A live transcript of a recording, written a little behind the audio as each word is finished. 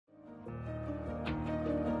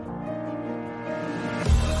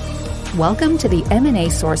Welcome to the M&A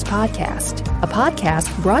Source Podcast, a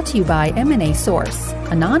podcast brought to you by M&A Source,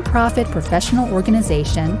 a nonprofit professional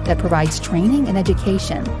organization that provides training and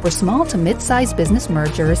education for small to mid-sized business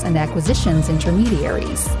mergers and acquisitions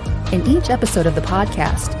intermediaries. In each episode of the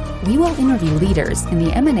podcast, we will interview leaders in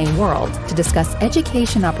the M&A world to discuss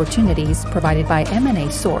education opportunities provided by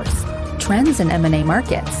M&A Source, trends in M&A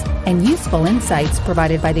markets, and useful insights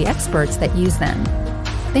provided by the experts that use them.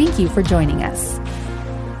 Thank you for joining us.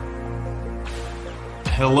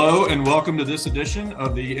 Hello and welcome to this edition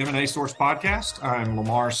of the M&A Source Podcast. I'm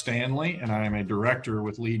Lamar, Stanley, and I am a director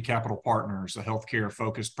with Lead Capital Partners, a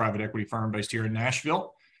healthcare-focused private equity firm based here in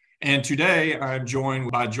Nashville. And today I'm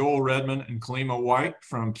joined by Joel Redmond and Kalimah White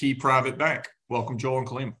from Key Private Bank. Welcome, Joel and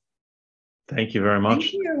Kalimah. Thank you very much.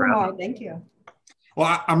 Thank you, Lamar. Thank you.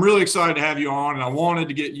 Well, I'm really excited to have you on, and I wanted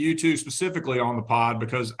to get you two specifically on the pod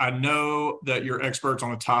because I know that you're experts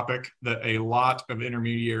on a topic that a lot of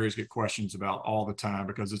intermediaries get questions about all the time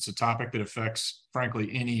because it's a topic that affects, frankly,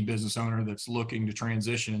 any business owner that's looking to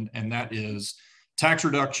transition, and that is tax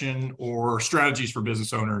reduction or strategies for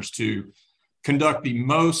business owners to conduct the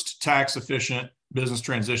most tax-efficient business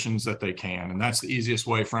transitions that they can. And that's the easiest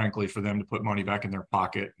way, frankly, for them to put money back in their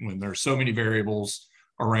pocket when there's so many variables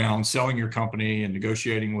around selling your company and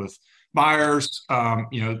negotiating with buyers.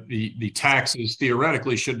 The taxes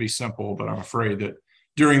theoretically should be simple, but I'm afraid that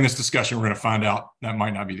during this discussion, we're going to find out that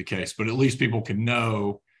might not be the case, but at least people can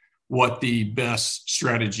know what the best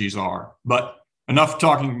strategies are. But enough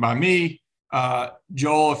talking by me.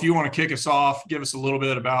 Joel, if you want to kick us off, give us a little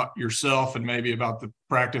bit about yourself and maybe about the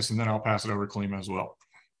practice, and then I'll pass it over to Kalimah as well.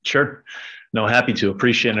 Sure. No, happy to.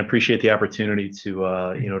 Appreciate the opportunity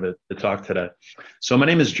to talk today. So my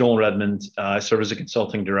name is Joel Redmond. I serve as a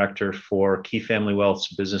consulting director for Key Family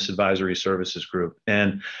Wealth's Business Advisory Services Group.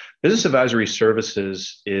 And Business Advisory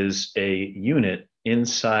Services is a unit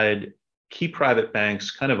inside Key Private Bank's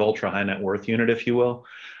kind of ultra high net worth unit, if you will,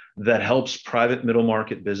 that helps private middle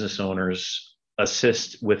market business owners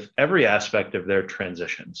assist with every aspect of their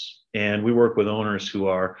transitions. And we work with owners who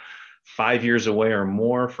are 5 years away or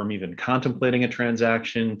more from even contemplating a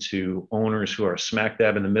transaction, to owners who are smack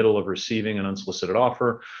dab in the middle of receiving an unsolicited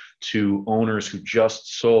offer, to owners who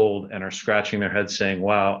just sold and are scratching their heads saying,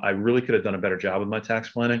 wow, I really could have done a better job with my tax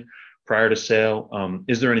planning prior to sale.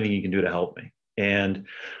 Is there anything you can do to help me? And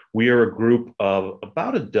we are a group of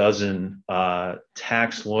about a dozen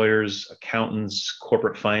tax lawyers, accountants,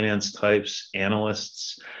 corporate finance types,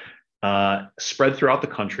 analysts, spread throughout the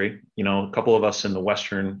country, a couple of us in the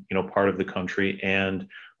western, part of the country, and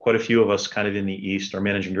quite a few of us kind of in the east. Our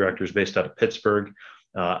managing director is based out of Pittsburgh.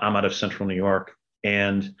 I'm out of central New York.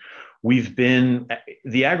 And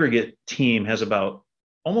the aggregate team has about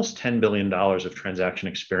almost $10 billion of transaction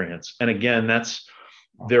experience. And again,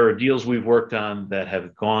 there are deals we've worked on that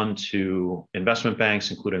have gone to investment banks,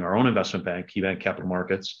 including our own investment bank, KeyBank Capital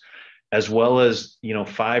Markets, as well as,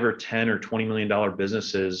 $5 or $10 or $20 million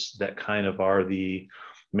businesses that kind of are the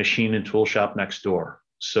machine and tool shop next door.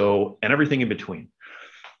 So, and everything in between.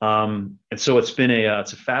 And so it's been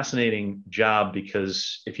it's a fascinating job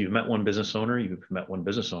because if you've met one business owner, you've met one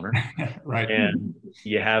business owner, right? And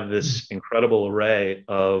you have this incredible array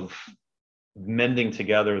of mending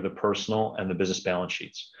together the personal and the business balance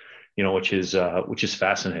sheets, which is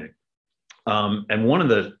fascinating. And one of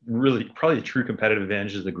the probably the true competitive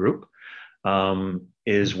advantages of the group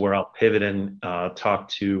is where I'll pivot and talk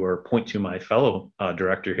to or point to my fellow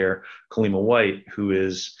director here, Kalimah White, who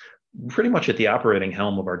is pretty much at the operating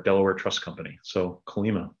helm of our Delaware Trust Company. So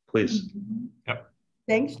Kalimah, please. Yep.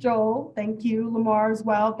 Thanks, Joel. Thank you, Lamar, as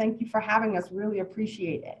well. Thank you for having us. Really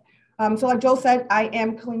appreciate it. So like Joel said, I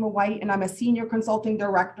am Kalimah White, and I'm a senior consulting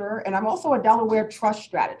director, and I'm also a Delaware Trust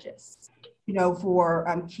strategist,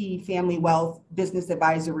 for Key Family Wealth Business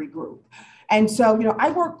Advisory Group. And so, I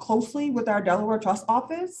work closely with our Delaware Trust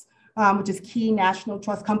Office, which is Key National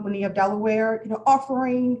Trust Company of Delaware,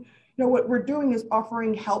 offering, what we're doing is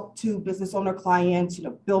offering help to business owner clients,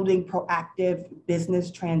 building proactive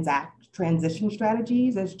business transition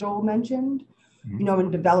strategies, as Joel mentioned,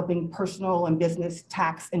 and developing personal and business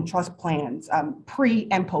tax and trust plans, pre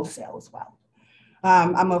and post sale as well.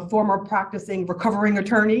 I'm a former practicing recovering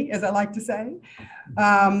attorney, as I like to say.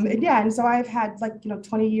 And so I've had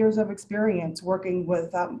 20 years of experience working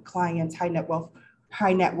with clients, high net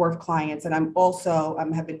worth clients. And I'm also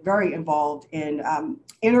have been very involved in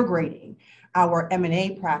integrating our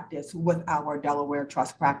M&A practice with our Delaware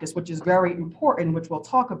Trust practice, which is very important, which we'll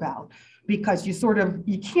talk about, because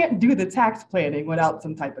you can't do the tax planning without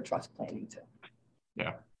some type of trust planning too.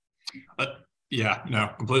 Yeah. Yeah, no,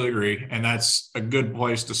 completely agree. And that's a good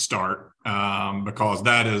place to start because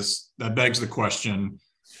that begs the question,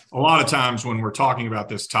 a lot of times when we're talking about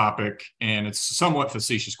this topic, and it's a somewhat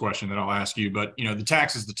facetious question that I'll ask you, but the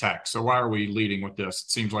tax is the tax. So why are we leading with this?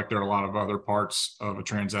 It seems like there are a lot of other parts of a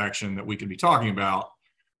transaction that we could be talking about,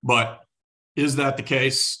 but is that the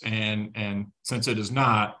case? And since it is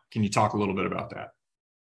not, can you talk a little bit about that?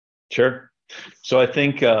 Sure. So I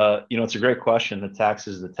think, it's a great question. The tax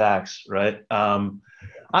is the tax, right? On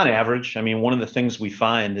average, one of the things we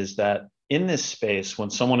find is that in this space, when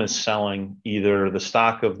someone is selling either the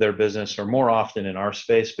stock of their business, or more often in our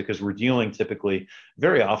space, because we're dealing typically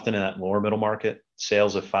very often in that lower middle market,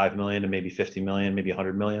 sales of 5 million to maybe 50 million, maybe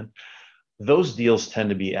 100 million, those deals tend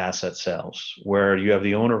to be asset sales, where you have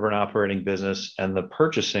the owner of an operating business and the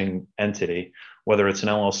purchasing entity, whether it's an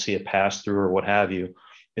LLC, a pass-through, or what have you,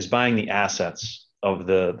 is buying the assets of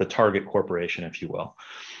the target corporation, if you will.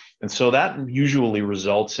 And so that usually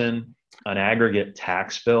results in an aggregate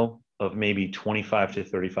tax bill of maybe 25 to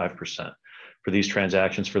 35% for these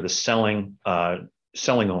transactions for the selling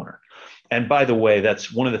owner. And by the way,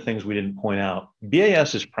 that's one of the things we didn't point out.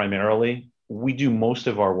 BAS is primarily, we do most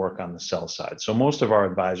of our work on the sell side. So most of our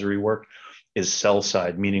advisory work is sell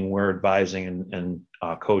side, meaning we're advising and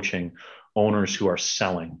coaching owners who are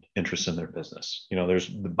selling interest in their business. There's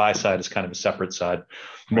the buy side is kind of a separate side.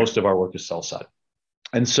 Most of our work is sell side.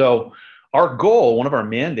 And so our goal, one of our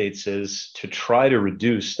mandates, is to try to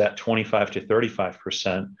reduce that 25 to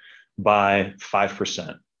 35% by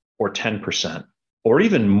 5% or 10%, or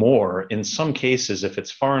even more in some cases, if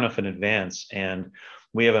it's far enough in advance and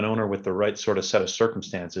we have an owner with the right sort of set of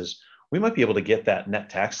circumstances, we might be able to get that net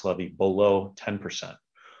tax levy below 10%.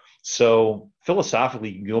 So philosophically,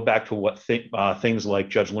 you go back to what things like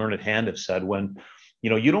Judge Learned Hand have said, when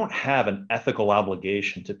you don't have an ethical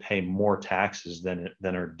obligation to pay more taxes than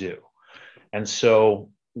are due. And so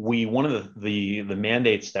one of the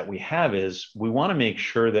mandates that we have is we want to make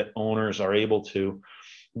sure that owners are able to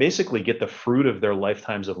basically get the fruit of their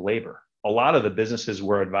lifetimes of labor. A lot of the businesses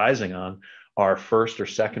we're advising on are first or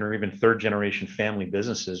second or even third generation family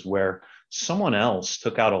businesses where someone else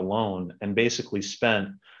took out a loan and basically spent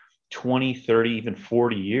 20, 30, even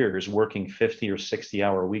 40 years working 50 or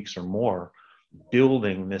 60-hour weeks or more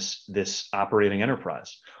building this operating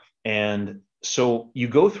enterprise. And so you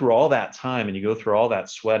go through all that time and you go through all that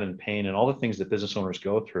sweat and pain and all the things that business owners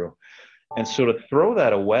go through. And so to throw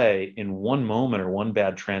that away in one moment or one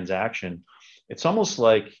bad transaction, it's almost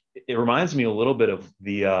like, it reminds me a little bit of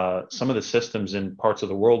some of the systems in parts of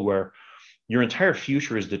the world where your entire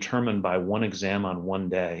future is determined by one exam on one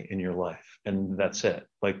day in your life. And that's it.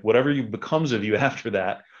 Like whatever becomes of you after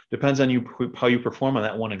that depends on how you perform on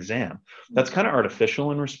that one exam. That's kind of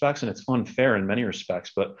artificial in respects, and it's unfair in many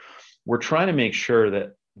respects, but we're trying to make sure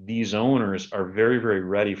that these owners are very, very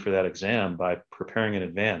ready for that exam by preparing in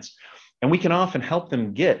advance. And we can often help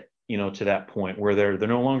them get, to that point where they're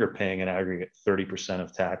no longer paying an aggregate 30%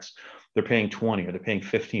 of tax. They're paying 20, or they're paying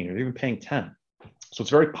 15, or they're even paying 10. So it's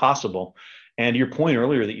very possible. And your point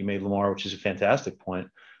earlier that you made, Lamar, which is a fantastic point,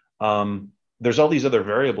 there's all these other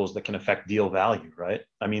variables that can affect deal value, right?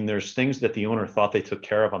 There's things that the owner thought they took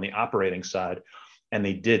care of on the operating side, and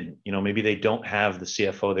they didn't. Maybe they don't have the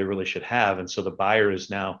CFO they really should have. And so the buyer is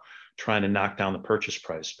now trying to knock down the purchase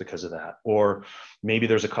price because of that. Or maybe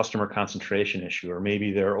there's a customer concentration issue, or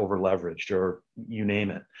maybe they're over leveraged, or you name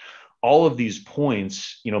it. All of these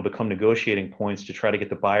points, become negotiating points to try to get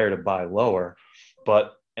the buyer to buy lower.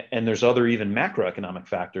 And there's other even macroeconomic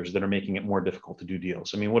factors that are making it more difficult to do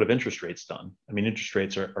deals. What have interest rates done? Interest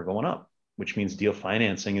rates are going up, which means deal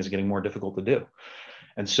financing is getting more difficult to do.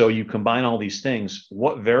 And so you combine all these things,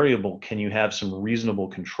 what variable can you have some reasonable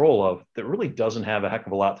control of that really doesn't have a heck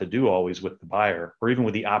of a lot to do always with the buyer or even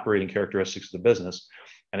with the operating characteristics of the business?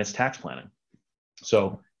 And it's tax planning.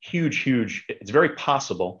 So huge, it's very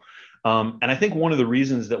possible. And I think one of the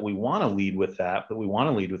reasons that we want to lead with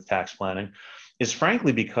tax planning is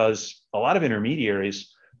frankly because a lot of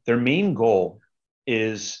intermediaries, their main goal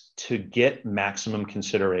is to get maximum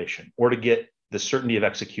consideration or to get the certainty of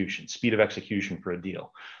execution, speed of execution for a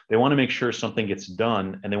deal. They want to make sure something gets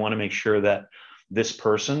done, and they want to make sure that this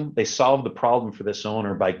person, they solve the problem for this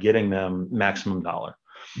owner by getting them maximum dollar.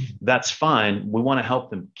 That's fine. We want to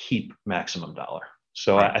help them keep maximum dollar.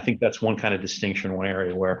 So right. I think that's one kind of distinction, one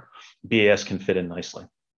area where BAS can fit in nicely.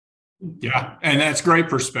 Yeah, and that's great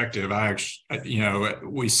perspective. I actually,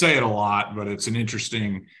 we say it a lot, but it's an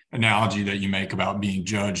interesting analogy that you make about being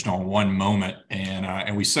judged on one moment.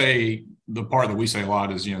 And we say, the part that we say a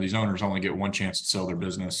lot is, these owners only get one chance to sell their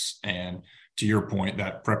business. And to your point,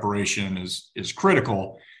 that preparation is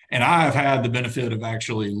critical. And I've had the benefit of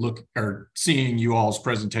actually seeing you all's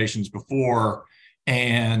presentations before,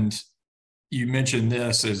 and you mentioned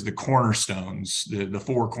this as the cornerstones, the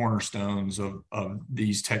four cornerstones of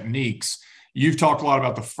these techniques. You've talked a lot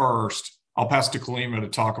about the first. I'll pass to Kalimah to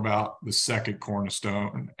talk about the second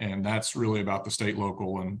cornerstone, and that's really about the state,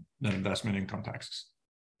 local, and the investment income taxes.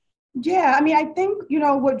 Yeah, I mean, I think,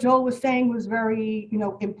 what Joel was saying was very,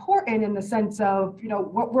 important in the sense of,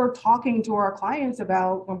 what we're talking to our clients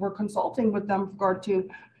about when we're consulting with them with regard to,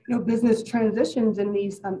 business transitions in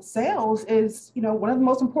these sales is, one of the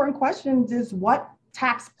most important questions is what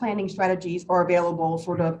tax planning strategies are available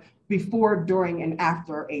sort of before, during, and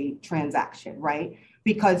after a transaction, right?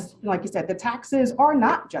 Because like you said, the taxes are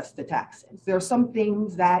not just the taxes. There are some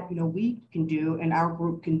things that, we can do and our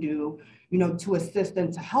group can do, to assist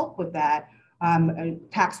and to help with that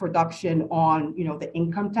tax reduction on, the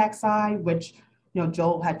income tax side, which,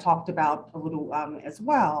 Joel had talked about a little as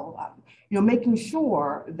well, making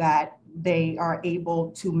sure that they are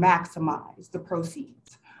able to maximize the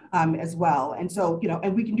proceeds as well. And so,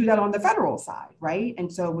 and we can do that on the federal side, right?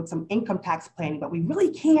 And so with some income tax planning, but we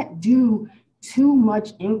really can't do too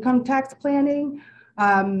much income tax planning,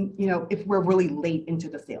 if we're really late into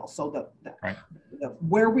the sale. So right.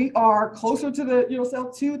 Where we are closer to the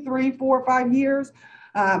sale, 2, 3, 4, 5 years,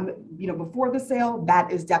 before the sale,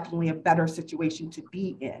 that is definitely a better situation to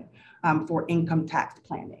be in for income tax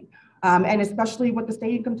planning. And especially with the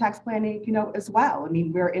state income tax planning, as well. I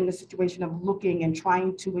mean, we're in the situation of looking and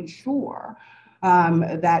trying to ensure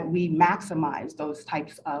that we maximize those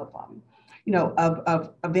types of,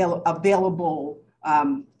 available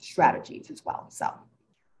strategies as well. So,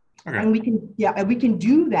 okay. And we can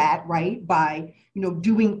do that, right, by,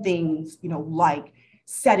 doing things, like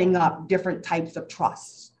setting up different types of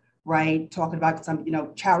trusts, right? Talking about some,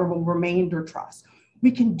 charitable remainder trusts.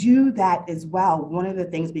 We can do that as well. One of the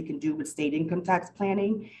things we can do with state income tax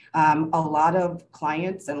planning, a lot of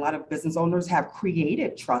clients and a lot of business owners have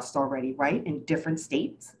created trusts already, right, in different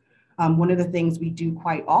states. One of the things we do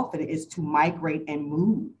quite often is to migrate and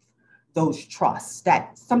move those trusts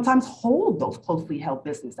that sometimes hold those closely held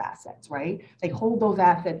business assets, right? They hold those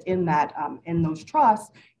assets in that in those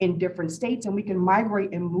trusts in different states, and we can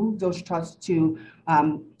migrate and move those trusts to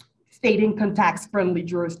state income tax friendly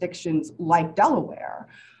jurisdictions like Delaware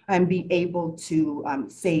and be able to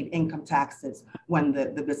save income taxes when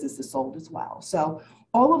the business is sold as well. So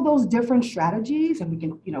all of those different strategies, and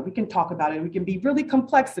we can talk about it. We can be really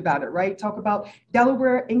complex about it, right? Talk about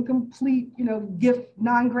Delaware incomplete, gift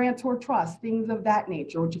non-grantor trust, things of that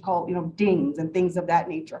nature, what you call, DINGs and things of that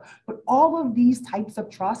nature. But all of these types of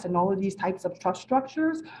trusts and all of these types of trust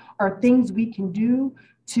structures are things we can do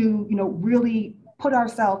to, really put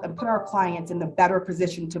ourselves and put our clients in the better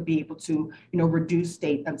position to be able to, reduce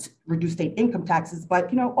state income taxes,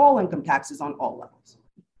 but, all income taxes on all levels.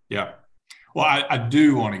 Yeah. Well, I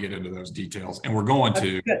do want to get into those details, and we're going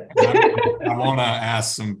to. I want to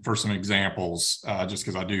ask for some examples, just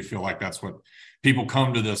because I do feel like that's what people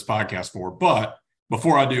come to this podcast for. But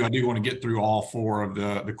before I do want to get through all four of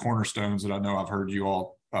the cornerstones that I know I've heard you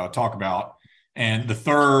all talk about. And the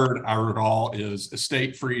third, I recall, is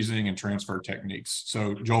estate freezing and transfer techniques.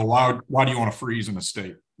 So, Joel, why do you want to freeze an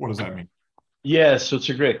estate? What does that mean? Yeah, so it's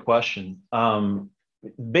a great question.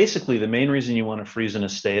 Basically, the main reason you want to freeze an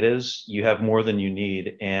estate is you have more than you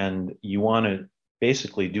need, and you want to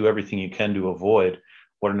basically do everything you can to avoid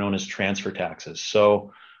what are known as transfer taxes.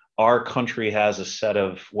 So our country has a set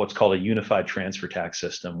of what's called a unified transfer tax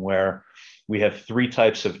system, where we have 3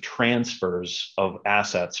 types of transfers of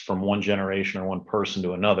assets from one generation or one person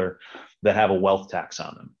to another that have a wealth tax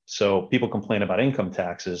on them. So people complain about income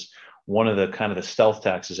taxes. One of the kind of the stealth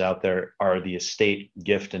taxes out there are the estate,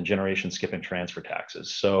 gift, and generation skipping transfer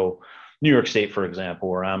taxes. So New York State, for example,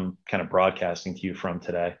 where I'm kind of broadcasting to you from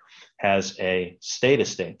today, has a state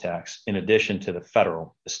estate tax in addition to the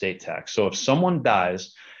federal estate tax. So if someone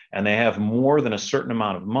dies and they have more than a certain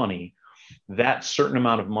amount of money, that certain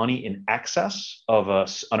amount of money in excess of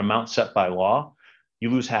an amount set by law, you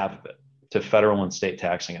lose half of it to federal and state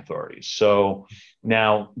taxing authorities. So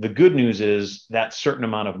now the good news is that certain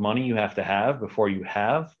amount of money you have to have before you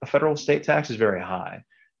have a federal estate tax is very high.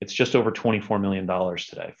 It's just over $24 million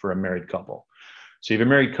today for a married couple. So you have a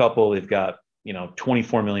married couple, they've got,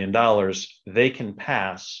 $24 million, they can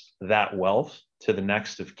pass that wealth to the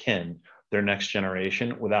next of kin, their next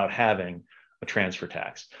generation, without having a transfer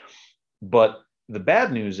tax. But the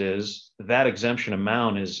bad news is that exemption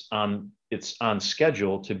amount is on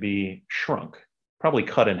schedule to be shrunk, probably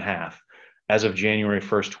cut in half as of January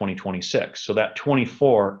 1st, 2026. So that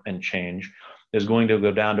 24 and change is going to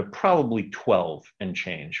go down to probably 12 and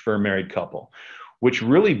change for a married couple, which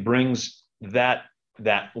really brings that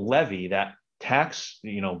levy, that tax,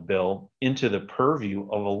 bill into the purview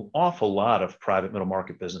of an awful lot of private middle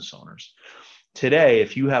market business owners. Today,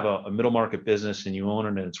 if you have a middle market business and you own it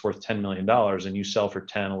and it's worth $10 million and you sell for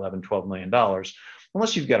 10, 11, $12 million,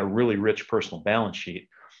 unless you've got a really rich personal balance sheet,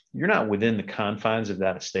 you're not within the confines of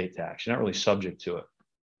that estate tax. You're not really subject to it.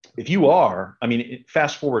 If you are,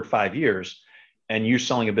 fast forward 5 years and you're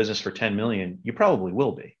selling a business for 10 million, you probably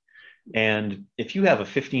will be. And if you have a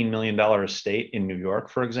 $15 million estate in New York,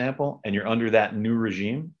 for example, and you're under that new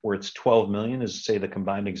regime where it's 12 million is, say, the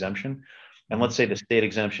combined exemption, and let's say the state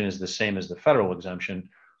exemption is the same as the federal exemption,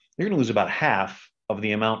 you're going to lose about half of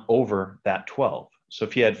the amount over that 12. So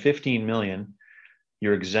if you had 15 million,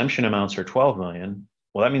 your exemption amounts are 12 million.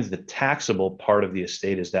 Well, that means the taxable part of the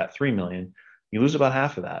estate is that 3 million. You lose about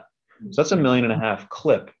half of that. So that's $1.5 million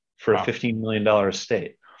clip for a $15 million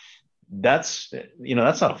estate. That's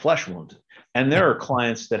not a flesh wound. And there are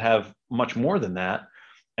clients that have much more than that.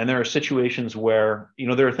 And there are situations where,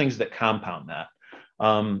 there are things that compound that.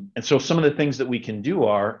 And so some of the things that we can do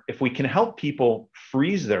are, if we can help people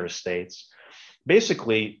freeze their estates,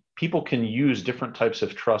 basically people can use different types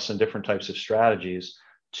of trusts and different types of strategies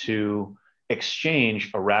to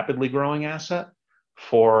exchange a rapidly growing asset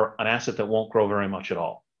for an asset that won't grow very much at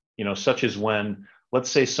all. Such as when, let's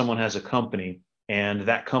say someone has a company and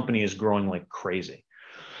that company is growing like crazy.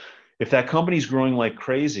 If that company is growing like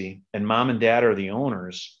crazy and mom and dad are the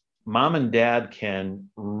owners, mom and dad can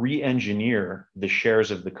re-engineer the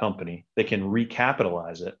shares of the company. They can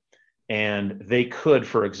recapitalize it. And they could,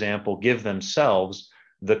 for example, give themselves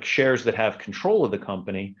the shares that have control of the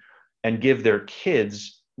company and give their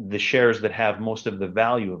kids the shares that have most of the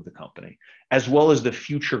value of the company, as well as the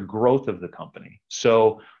future growth of the company.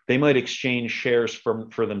 So they might exchange shares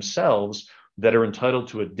for themselves that are entitled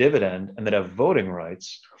to a dividend and that have voting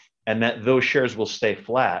rights, and that those shares will stay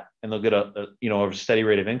flat and they'll get a steady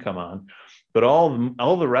rate of income on. But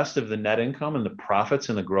all the rest of the net income and the profits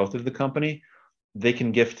and the growth of the company, they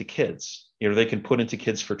can gift to kids. They can put into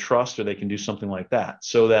kids for trust, or they can do something like that.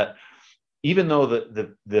 So that even though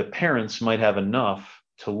the parents might have enough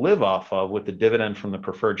to live off of with the dividend from the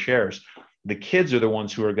preferred shares, the kids are the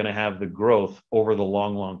ones who are going to have the growth over the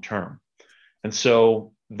long term. And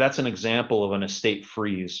so that's an example of an estate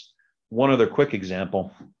freeze. One other quick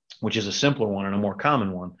example, which is a simpler one and a more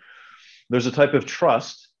common one. There's a type of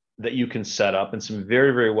trust that you can set up, and some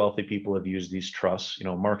very, very wealthy people have used these trusts.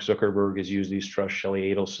 Mark Zuckerberg has used these trusts,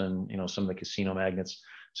 Shelley Adelson, some of the casino magnates.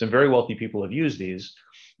 Some very wealthy people have used these,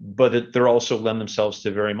 but they're also lend themselves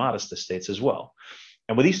to very modest estates as well.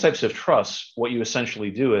 And with these types of trusts, what you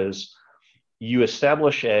essentially do is you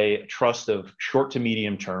establish a trust of short to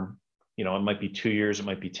medium term. It might be 2 years, it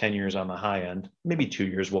might be 10 years on the high end, maybe 2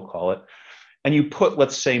 years, we'll call it. And you put,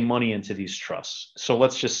 let's say, money into these trusts. So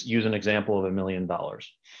let's just use an example of $1 million.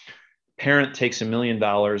 Parent takes $1 million,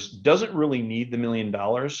 doesn't really need the $1 million,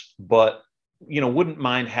 but wouldn't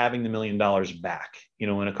mind having the $1 million back, in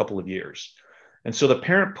a couple of years. And so the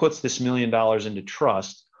parent puts this $1 million into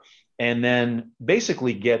trust and then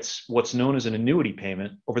basically gets what's known as an annuity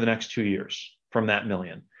payment over the next 2 years from that $1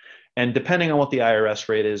 million. And depending on what the IRS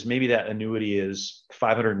rate is, maybe that annuity is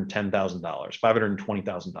 $510,000,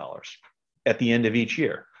 $520,000 at the end of each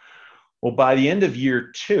year. Well, by the end of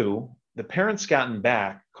year 2, the parent's gotten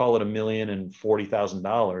back, call it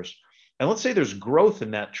 $1,040,000. And let's say there's growth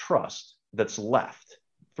in that trust that's left,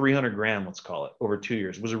 300 grand, let's call it, over 2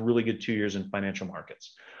 years. It was a really good 2 years in financial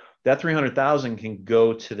markets. That 300,000 can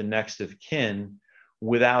go to the next of kin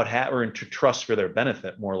or into trust for their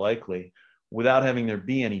benefit, more likely, without having there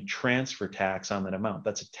be any transfer tax on that amount.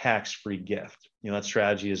 That's a tax-free gift. That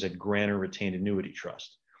strategy is a grantor retained annuity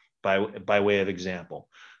trust, by way of example.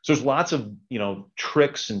 So there's lots of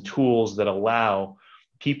tricks and tools that allow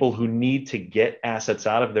people who need to get assets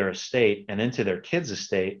out of their estate and into their kids'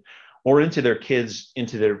 estate, or into their kids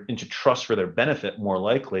into trust for their benefit, more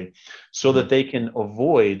likely, so that they can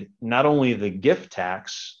avoid not only the gift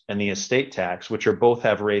tax and the estate tax, which are both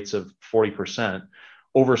have rates of 40%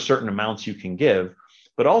 over certain amounts you can give,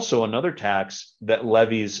 but also another tax that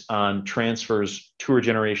levies on transfers 2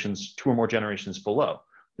 or more generations below,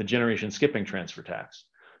 the generation skipping transfer tax.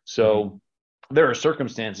 So there are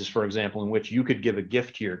circumstances, for example, in which you could give a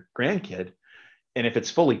gift to your grandkid, and if it's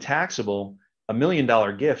fully taxable, $1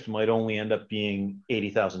 million gift might only end up being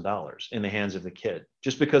 $80,000 in the hands of the kid,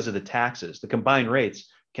 just because of the taxes. The combined rates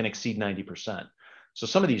can exceed 90%. So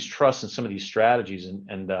some of these trusts and some of these strategies, and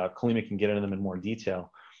Kalimah can get into them in more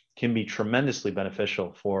detail, can be tremendously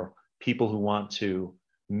beneficial for people who want to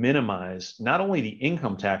minimize not only the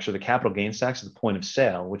income tax or the capital gains tax at the point of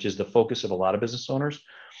sale, which is the focus of a lot of business owners,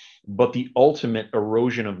 but the ultimate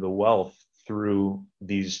erosion of the wealth through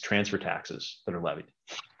these transfer taxes that are levied.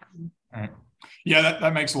 All right. Yeah,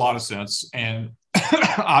 that makes a lot of sense. And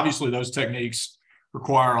obviously those techniques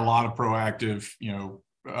require a lot of proactive,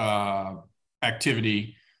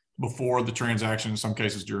 activity before the transaction, in some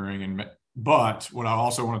cases during. But what I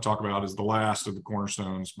also want to talk about is the last of the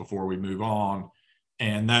cornerstones before we move on,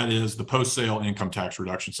 and that is the post-sale income tax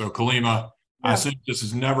reduction. So Kalimah, I assume this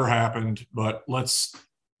has never happened, but let's,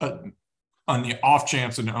 on the off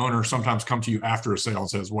chance an owner sometimes come to you after a sale and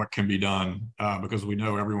says what can be done, because we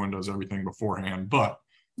know everyone does everything beforehand, but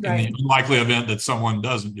in the unlikely event that someone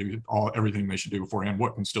doesn't do everything they should do beforehand,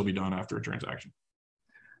 what can still be done after a transaction?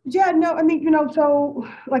 Yeah, no, I mean, so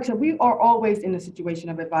like I said, we are always in the situation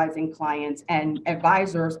of advising clients and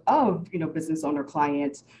advisors of, business owner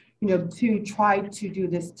clients, to try to do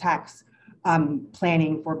this tax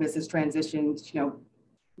planning for business transitions,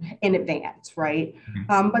 in advance, right?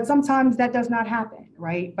 But sometimes that does not happen,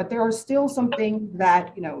 right? But there are still some things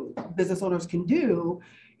that, business owners can do,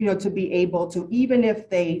 to be able to, even if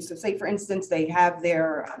they, so say for instance, they have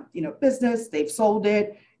their, business, they've sold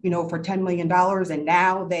it, for $10 million. And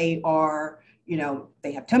now they are,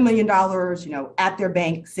 they have $10 million, at their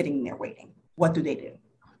bank sitting there waiting. What do they do?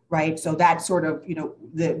 Right. So that's sort of,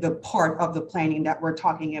 the part of the planning that we're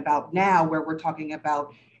talking about now, where we're talking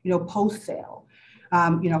about, post sale.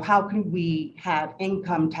 How can we have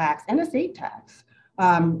income tax and estate tax,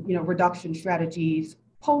 reduction strategies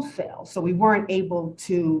post sale? So we weren't able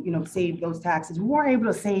to, save those taxes. We weren't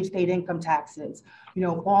able to save state income taxes,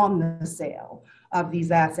 on the sale of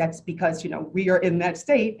these assets because, we are in that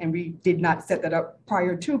state and we did not set that up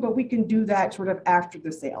prior to, but we can do that sort of after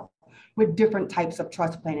the sale with different types of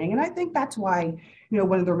trust planning. And I think that's why,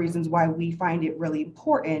 one of the reasons why we find it really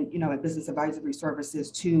important, at Business Advisory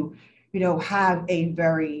Services to, have a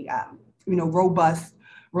very, robust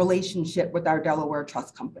relationship with our Delaware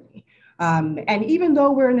trust company. And even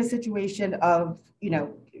though we're in a situation of,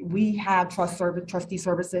 we have trustee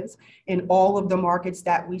services in all of the markets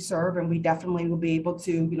that we serve, and we definitely will be able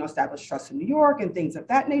to, establish trust in New York and things of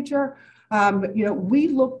that nature. We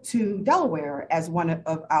look to Delaware as one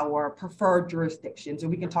of our preferred jurisdictions,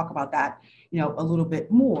 and we can talk about that, a little bit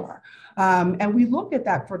more. And we look at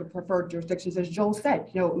that for the preferred jurisdictions, as Joel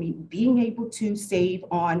said, being able to save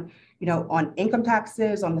on, on income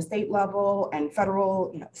taxes on the state level and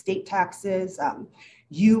federal, state taxes.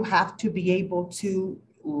 You have to be able to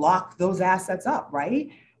lock those assets up,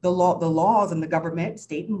 right? The laws and the government,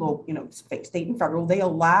 state and local, state and federal, they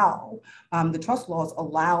allow, the trust laws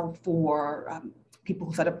allow for people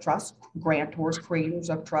who set up trust, grantors, creators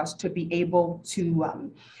of trust, to be able to,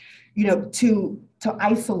 to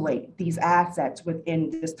isolate these assets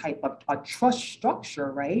within this type of a trust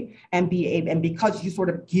structure, right? And because you sort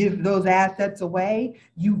of give those assets away,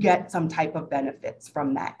 you get some type of benefits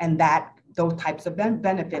from that, and those types of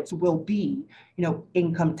benefits will be,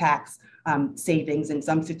 income tax savings in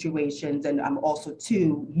some situations, and also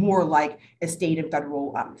too more like estate and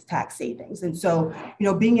federal tax savings. And so,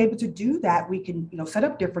 being able to do that, we can, set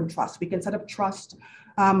up different trusts. We can set up trust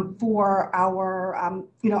for our,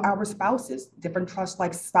 our spouses, different trusts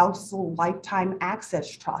like spousal lifetime access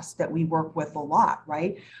trust that we work with a lot,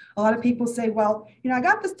 right? A lot of people say, well, I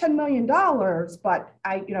got this $10 million, but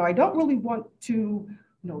I don't really want to,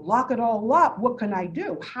 lock it all up. What can I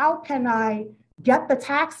do? How can I get the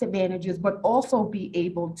tax advantages, but also be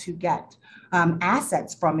able to get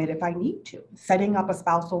assets from it if I need to? Setting up a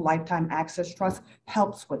spousal lifetime access trust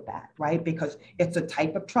helps with that, right? Because it's a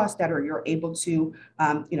type of trust that you're able to,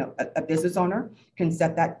 a business owner can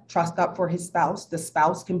set that trust up for his spouse. The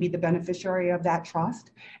spouse can be the beneficiary of that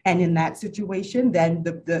trust. And in that situation, then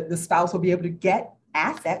the spouse will be able to get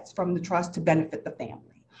assets from the trust to benefit the family.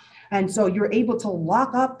 And so you're able to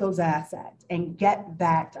lock up those assets and get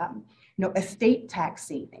that, estate tax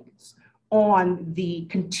savings on the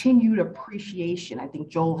continued appreciation. I think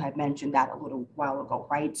Joel had mentioned that a little while ago,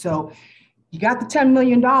 right? So you got the $10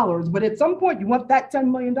 million, but at some point you want that $10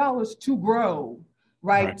 million to grow,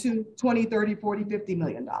 right, to 20, 30, 40, $50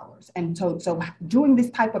 million. And so doing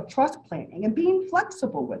this type of trust planning and being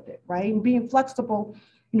flexible with it, right? And being flexible,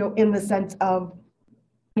 in the sense of,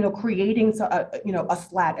 creating a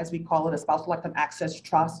SLAT, as we call it, a spousal lifetime access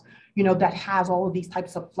trust, that has all of these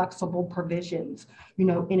types of flexible provisions, in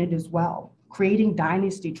it as well. Creating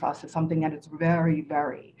dynasty trust is something that is very,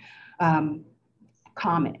 very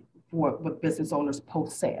common with business owners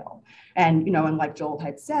post-sale. And, and like Joel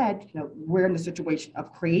had said, we're in the situation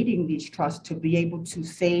of creating these trusts to be able to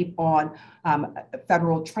save on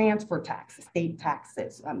federal transfer taxes, state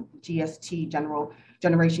taxes, GST,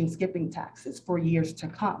 generation skipping taxes for years to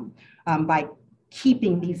come, by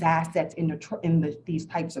keeping these assets in these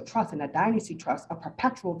types of trusts, in a dynasty trust, a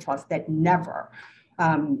perpetual trust that never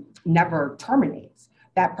terminates.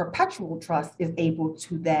 That perpetual trust is able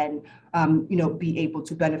to then, be able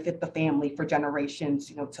to benefit the family for generations,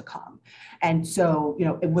 to come. And so,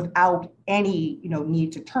 without any,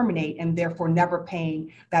 need to terminate, and therefore never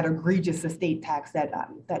paying that egregious estate tax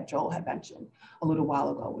that Joel had mentioned a little while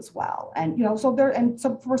ago as well. And,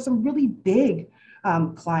 so for some really big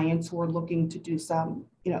clients who are looking to do some,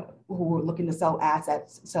 who are looking to sell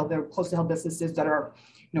assets, sell their close to held businesses that are,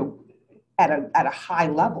 at a high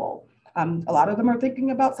level. A lot of them are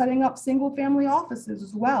thinking about setting up single family offices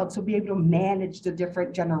as well to be able to manage the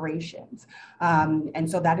different generations. And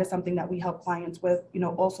so that is something that we help clients with,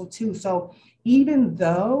 also too. So even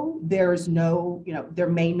though there's no, there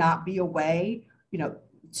may not be a way,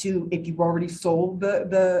 to, if you've already sold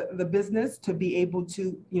the business, to be able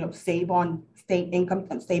to, save on state income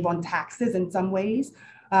and save on taxes in some ways.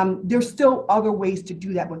 There's still other ways to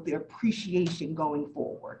do that with the appreciation going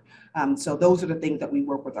forward. So those are the things that we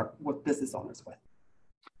work with business owners with.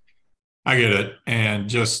 I get it. And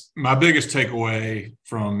just my biggest takeaway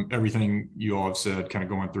from everything you all have said, kind of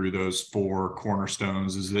going through those 4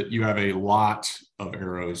 cornerstones, is that you have a lot of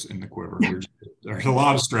arrows in the quiver. There's a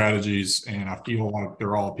lot of strategies, and I feel like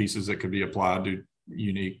they're all pieces that could be applied to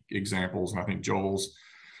unique examples. And I think Joel's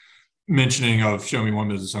mentioning of show me one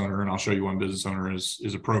business owner and I'll show you one business owner is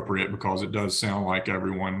appropriate, because it does sound like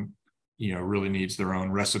everyone, really needs their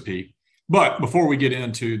own recipe. But before we get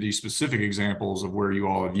into the specific examples of where you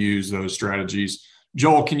all have used those strategies,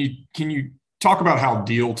 Joel, can you talk about how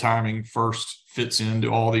deal timing first fits into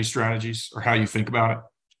all these strategies, or how you think about it?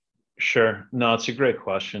 Sure. No, it's a great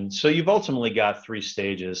question. So you've ultimately got 3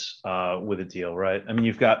 stages with a deal, right? I mean,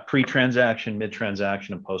 you've got pre-transaction,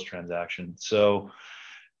 mid-transaction, and post-transaction. So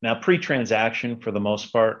now pre-transaction, for the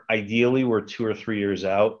most part, ideally we're 2 or 3 years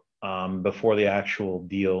out before the actual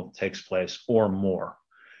deal takes place, or more.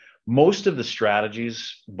 Most of the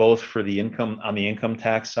strategies, both for the income on the income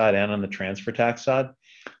tax side and on the transfer tax side,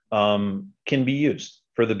 can be used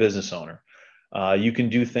for the business owner. You can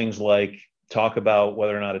do things like talk about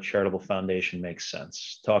whether or not a charitable foundation makes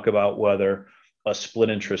sense, talk about whether a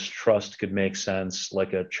split interest trust could make sense,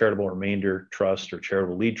 like a charitable remainder trust or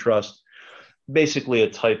charitable lead trust, basically a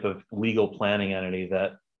type of legal planning entity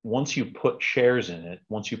that once you put shares in it,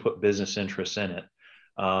 once you put business interests in it,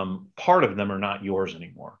 part of them are not yours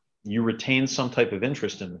anymore. You retain some type of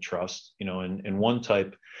interest in the trust. In one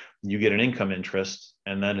type, you get an income interest,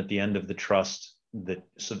 and then at the end of the trust, the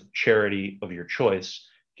charity of your choice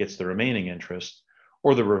gets the remaining interest,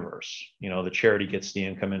 or the reverse. The charity gets the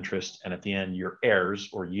income interest, and at the end, your heirs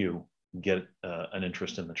or you get an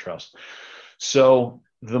interest in the trust. So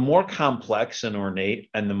the more complex and ornate,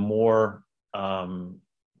 and the more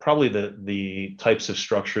probably the types of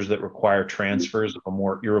structures that require transfers of a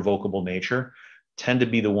more irrevocable nature tend to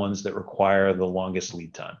be the ones that require the longest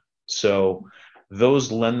lead time. So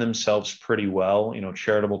those lend themselves pretty well,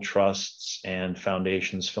 charitable trusts and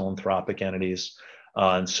foundations, philanthropic entities,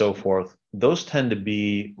 and so forth. Those tend to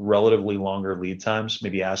be relatively longer lead times,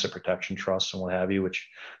 maybe asset protection trusts and what have you, which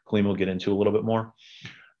Kalimah will get into a little bit more.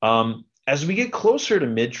 As we get closer to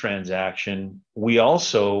mid-transaction, we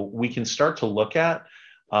can start to look at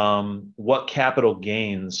what capital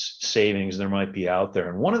gains savings there might be out there.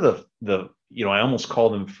 And one of the I almost call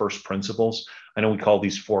them first principles. I know we call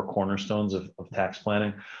these 4 cornerstones of tax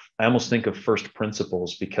planning. I almost think of first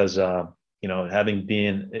principles because, having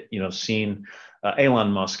been, seen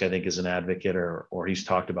Elon Musk, I think, is an advocate or he's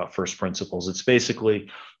talked about first principles. It's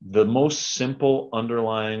basically the most simple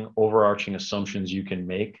underlying overarching assumptions you can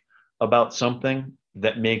make about something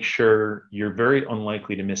that make sure you're very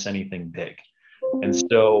unlikely to miss anything big. And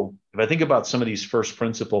so if I think about some of these first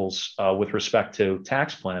principles with respect to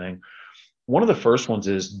tax planning, one of the first ones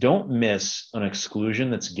is don't miss an exclusion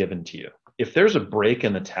that's given to you. If there's a break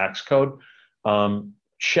in the tax code,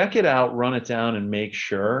 check it out, run it down, and make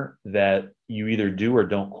sure that you either do or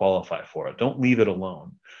don't qualify for it. Don't leave it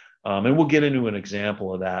alone. And we'll get into an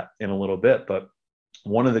example of that in a little bit. But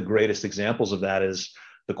one of the greatest examples of that is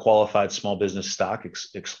the qualified small business stock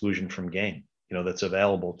exclusion from gain, that's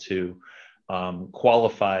available to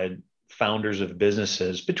qualified founders of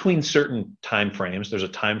businesses between certain timeframes. There's a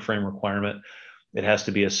timeframe requirement. It has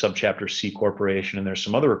to be a subchapter C corporation, and there's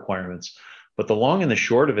some other requirements. But the long and the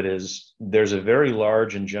short of it is there's a very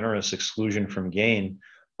large and generous exclusion from gain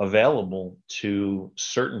available to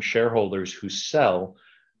certain shareholders who sell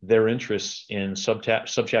their interests in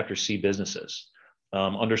subchapter C businesses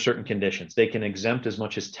under certain conditions. They can exempt as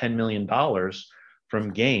much as $10 million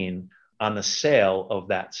from gain on the sale of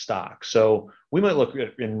that stock. So we might look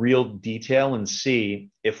at in real detail and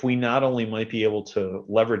see if we not only might be able to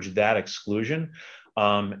leverage that exclusion,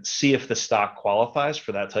 see if the stock qualifies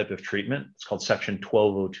for that type of treatment. It's called Section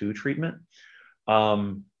 1202 treatment.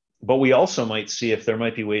 But we also might see if there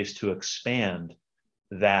might be ways to expand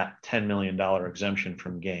that $10 million exemption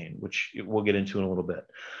from gain, which we'll get into in a little bit.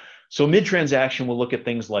 So mid-transaction, we'll look at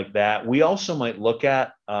things like that. We also might look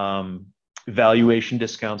at valuation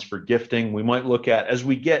discounts for gifting. We might look at, as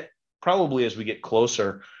we get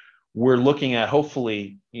closer, we're looking at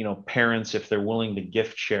hopefully, parents, if they're willing to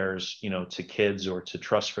gift shares, to kids or to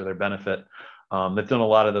trust for their benefit. They've done a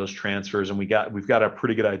lot of those transfers, and we've got a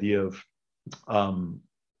pretty good idea of,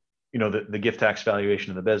 the gift tax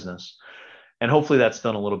valuation of the business. And hopefully that's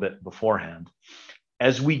done a little bit beforehand.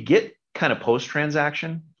 As we get kind of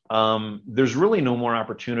post-transaction, there's really no more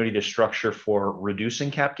opportunity to structure for reducing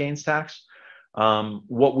cap gains tax.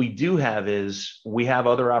 What we do have is we have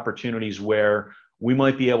other opportunities where we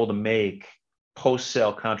might be able to make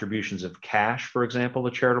post-sale contributions of cash, for example,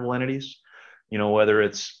 to charitable entities. Whether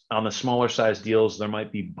it's on the smaller size deals, there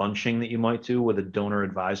might be bunching that you might do with a donor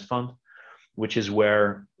advised fund, which is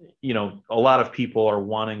where, a lot of people are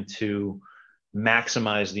wanting to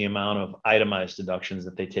maximize the amount of itemized deductions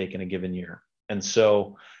that they take in a given year. And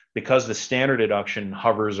so because the standard deduction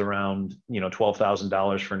hovers around,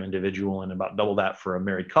 $12,000 for an individual and about double that for a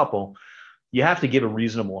married couple, you have to give a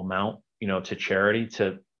reasonable amount, to charity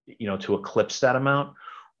to eclipse that amount.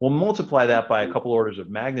 We'll multiply that by a couple orders of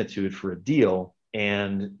magnitude for a deal,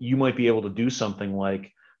 and you might be able to do something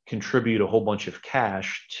like contribute a whole bunch of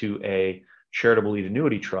cash to a charitable lead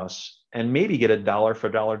annuity trust and maybe get a dollar for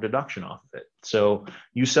dollar deduction off of it. So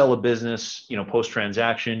you sell a business,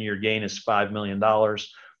 post-transaction, your gain is $5 million.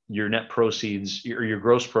 Your net proceeds or your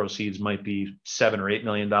gross proceeds might be $7 or $8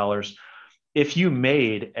 million. If you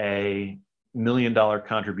made a $1 million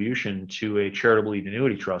contribution to a charitable lead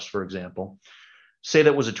annuity trust, for example, say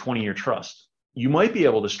that was a 20-year trust, you might be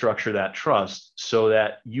able to structure that trust so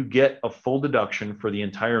that you get a full deduction for the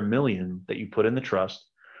entire $1 million that you put in the trust.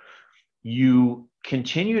 You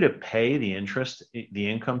continue to pay the interest, the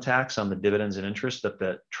income tax on the dividends and interest that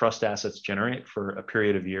the trust assets generate for a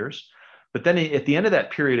period of years. But then at the end of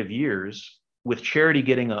that period of years, with charity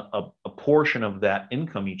getting a portion of that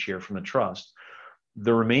income each year from the trust,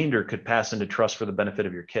 the remainder could pass into trust for the benefit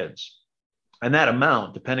of your kids. And that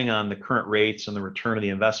amount, depending on the current rates and the return of the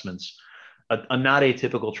investments, a not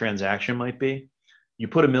atypical transaction might be, you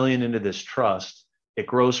put $1 million into this trust, it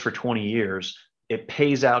grows for 20 years, it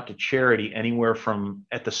pays out to charity anywhere from,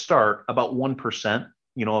 at the start, about 1%,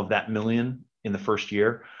 of that $1 million in the first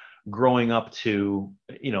year, growing up to,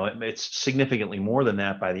 it's significantly more than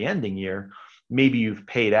that by the ending year. Maybe you've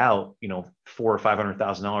paid out, $400,000 or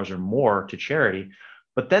 $500,000 or more to charity,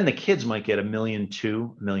 but then the kids might get $1.2 million,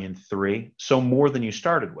 $1.3 million, so more than you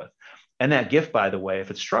started with. And that gift, by the way,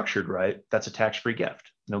 if it's structured right, that's a tax-free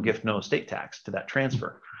gift. No gift, no estate tax to that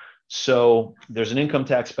transfer. So there's an income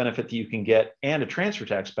tax benefit that you can get and a transfer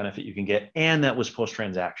tax benefit you can get, and that was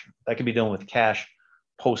post-transaction. That can be done with cash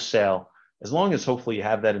post-sale, as long as hopefully you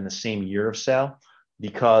have that in the same year of sale,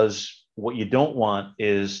 because what you don't want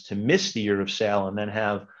is to miss the year of sale and then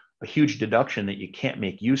have a huge deduction that you can't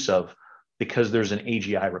make use of because there's an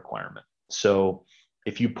AGI requirement. So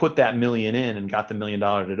if you put that $1 million in and got the $1 million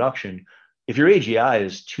deduction, if your AGI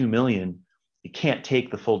is $2 million, you can't take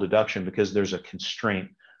the full deduction because there's a constraint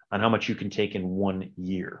on how much you can take in 1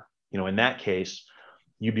 year. In that case,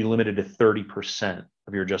 you'd be limited to 30%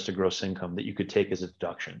 of your adjusted gross income that you could take as a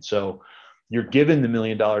deduction. So you're given the $1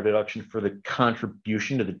 million deduction for the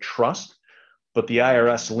contribution to the trust, but the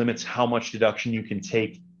IRS limits how much deduction you can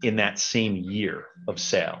take in that same year of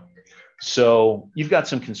sale. So you've got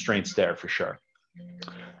some constraints there for sure.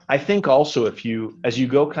 I think also as you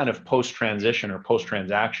go kind of post-transition or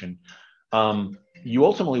post-transaction, you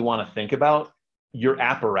ultimately want to think about your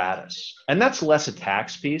apparatus. And that's less a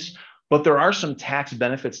tax piece, but there are some tax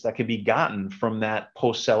benefits that can be gotten from that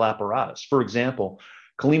post-sale apparatus. For example,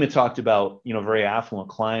 Kalimah talked about, very affluent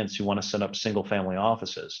clients who want to set up single family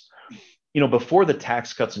offices. Before the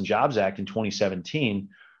Tax Cuts and Jobs Act in 2017,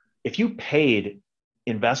 if you paid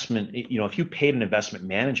an investment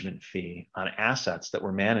management fee on assets that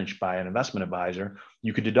were managed by an investment advisor,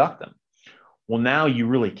 you could deduct them. Well, now you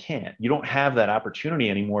really can't. You don't have that opportunity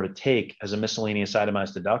anymore to take as a miscellaneous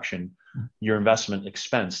itemized deduction your investment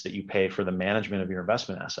expense that you pay for the management of your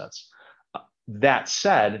investment assets. That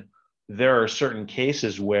said, there are certain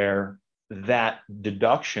cases where that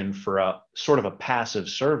deduction for a sort of a passive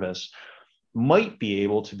service might be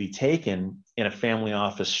able to be taken in a family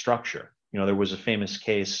office structure. there was a famous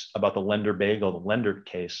case about the lender bagel, the lender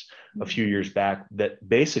case a few years back that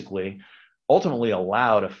basically ultimately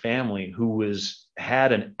allowed a family who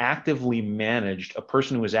had a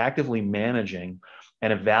person who was actively managing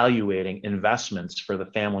and evaluating investments for the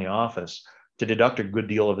family office to deduct a good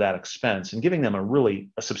deal of that expense and giving them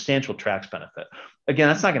a substantial tax benefit. Again,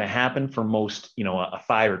 that's not going to happen for most, a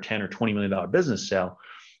 5 or 10 or $20 million business sale,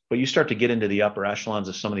 but you start to get into the upper echelons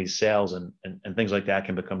of some of these sales and things like that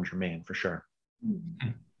can become germane for sure.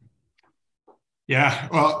 Yeah,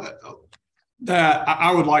 well, that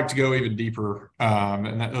I would like to go even deeper,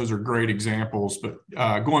 and those are great examples. But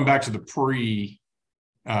going back to the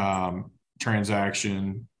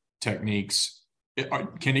transaction techniques,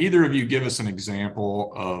 can either of you give us an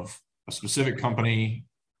example of a specific company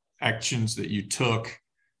actions that you took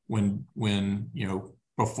when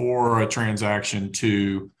before a transaction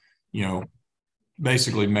to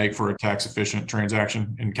basically make for a tax efficient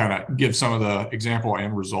transaction, and kind of give some of the example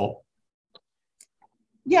and result?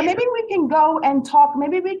 Yeah, maybe we can go and talk.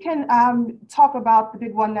 Maybe we can talk about the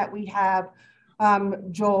big one that we have,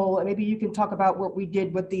 Joel. And maybe you can talk about what we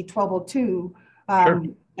did with the 1202 Sure.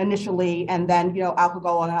 Initially, and then I'll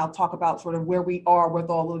go on and I'll talk about sort of where we are with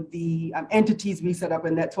all of the entities we set up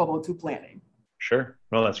in that 1202 planning. Sure.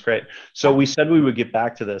 Well, that's great. So we said we would get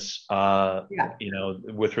back to this,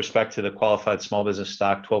 with respect to the qualified small business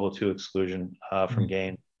stock 1202 exclusion from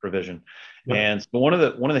gain provision. Yep. And so one of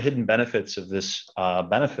the hidden benefits of this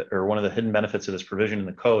one of the hidden benefits of this provision in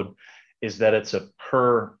the code is that it's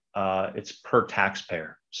per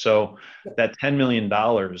taxpayer. So that $10 million,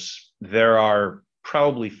 there are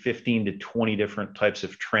probably 15 to 20 different types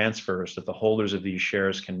of transfers that the holders of these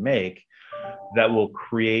shares can make that will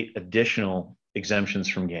create additional exemptions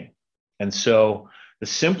from gain. And so the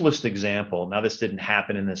simplest example, now this didn't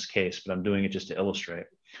happen in this case, but I'm doing it just to illustrate.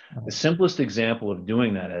 The simplest example of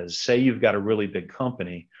doing that is, say you've got a really big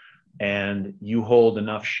company and you hold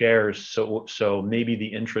enough shares, so maybe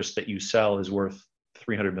the interest that you sell is worth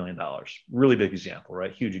 $300 million. Really big example,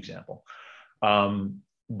 right? Huge example.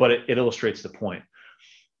 But it illustrates the point.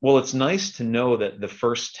 Well, it's nice to know that the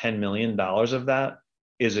first $10 million of that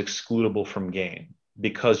is excludable from gain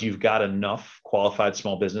because you've got enough qualified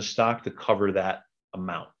small business stock to cover that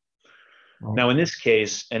amount. Now, in this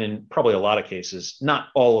case, and in probably a lot of cases, not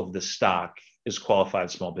all of the stock is qualified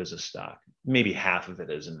small business stock. Maybe half of it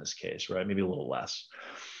is in this case, right? Maybe a little less.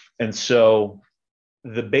 And so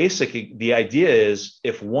the idea is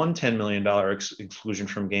if one $10 million exclusion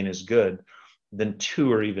from gain is good, then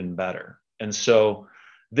two are even better. And so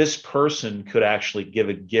this person could actually give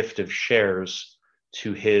a gift of shares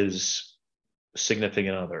to his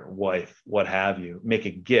significant other, wife, what have you, make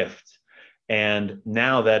a gift. And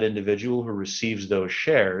now that individual who receives those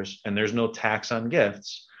shares, and there's no tax on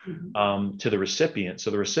gifts to the recipient.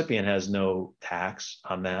 So the recipient has no tax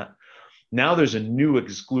on that. Now there's a new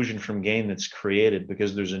exclusion from gain that's created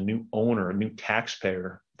because there's a new owner, a new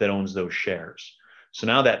taxpayer that owns those shares. So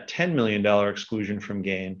now that $10 million exclusion from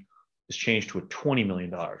gain is changed to a $20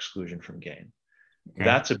 million exclusion from gain. Okay.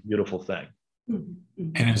 That's a beautiful thing.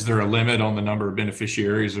 And is there a limit on the number of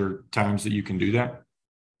beneficiaries or times that you can do that?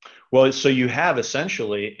 Well, so you have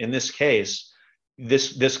essentially, in this case,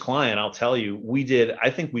 this client, I'll tell you, I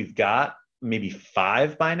think we've got maybe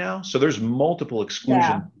 5 by now. So there's multiple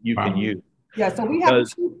exclusions you can use. Yeah, so we have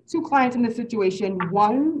two clients in this situation.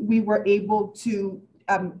 One, we were able to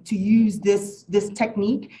use this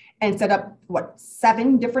technique and set up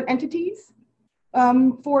 7 different entities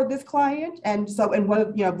for this client. And one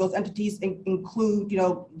of those entities include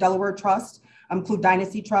Delaware Trust, include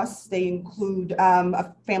Dynasty Trusts, they include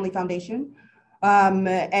a family foundation.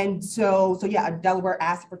 And so a Delaware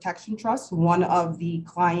Asset Protection Trust, one of the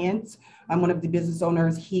clients, one of the business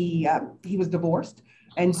owners, he was divorced.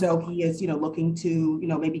 And so he is, looking to,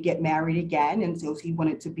 maybe get married again. And so he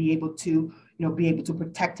wanted to be able to,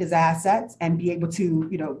 protect his assets and be able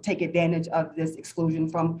to, take advantage of this exclusion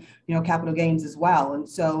from, capital gains as well. And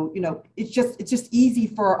so, it's just easy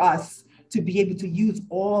for us to be able to use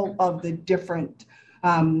all of the different,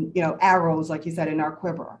 arrows, like you said, in our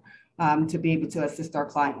quiver, to be able to assist our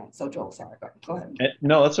clients. So Joel, sorry, go ahead.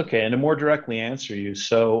 No, that's okay. And to more directly answer you,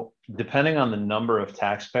 so depending on the number of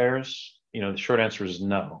taxpayers, the short answer is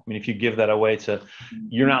no. I mean, if you give that away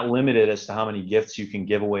you're not limited as to how many gifts you can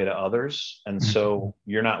give away to others. And so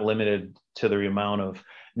you're not limited to the amount of,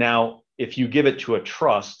 now, if you give it to a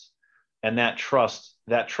trust and that trust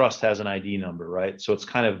has an ID number, right? So it's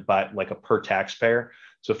kind of by like a per taxpayer.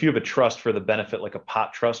 So if you have a trust for the benefit, like a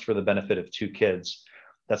pot trust for the benefit of 2 kids,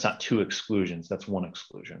 that's not 2 exclusions, that's 1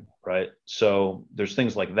 exclusion, right? So there's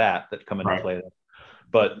things like that come into play there.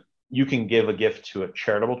 But you can give a gift to a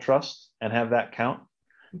charitable trust and have that count.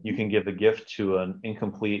 You can give a gift to an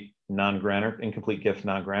incomplete gift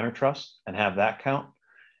non-grantor trust and have that count.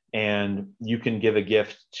 And you can give a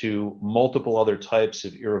gift to multiple other types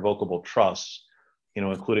of irrevocable trusts,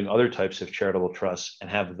 including other types of charitable trusts, and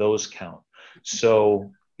have those count.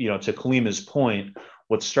 So, to Kalima's point,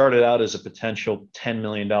 what started out as a potential $10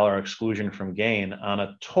 million exclusion from gain on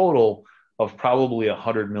a total of probably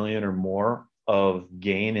 100 million or more of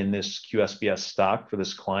gain in this QSBS stock for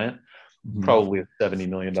this client, probably a $70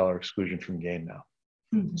 million exclusion from gain now.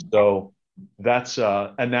 So that's,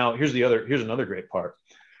 and now here's another great part.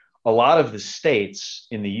 A lot of the states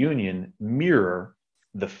in the union mirror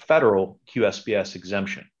the federal QSBS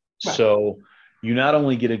exemption. Right. So you not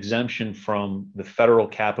only get exemption from the federal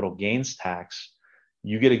capital gains tax,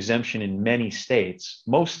 you get exemption in many states,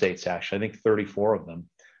 most states actually, I think 34 of them,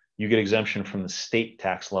 you get exemption from the state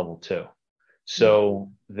tax level too.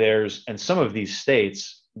 So and some of these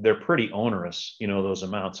states, they're pretty onerous, those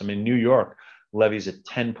amounts. I mean, New York levies a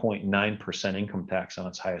 10.9% income tax on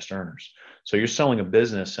its highest earners. So you're selling a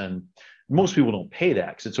business, and most people don't pay that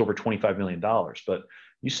because it's over $25 million, but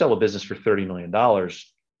you sell a business for $30 million,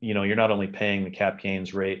 you're not only paying the cap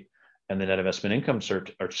gains rate and the net investment income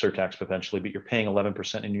surtax potentially, but you're paying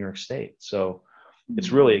 11% in New York State. So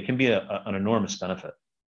it can be an enormous benefit.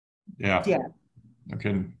 Yeah.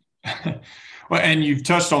 Okay. Well, and you've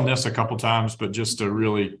touched on this a couple of times, but just to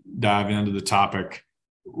really dive into the topic,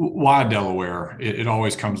 why Delaware? It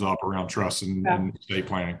always comes up around trust and estate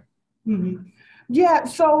planning. Mm-hmm. Yeah.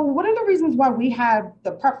 So one of the reasons why we have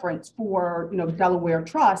the preference for, Delaware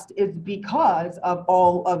trust is because of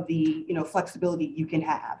all of the, flexibility you can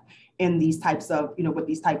have in these types of, with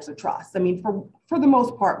these types of trusts. I mean, for the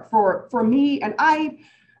most part, for me, and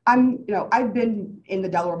I've been in the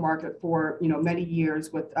Delaware market for, many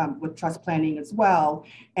years with trust planning as well.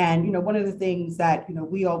 And, one of the things that,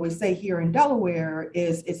 we always say here in Delaware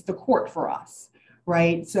is it's the court for us,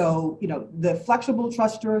 right? So, the flexible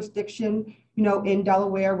trust jurisdiction, in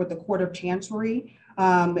Delaware with the Court of Chancery,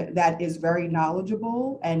 that is very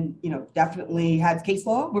knowledgeable and, definitely has case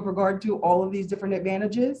law with regard to all of these different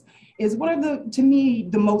advantages, is one of to me,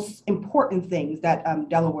 the most important things that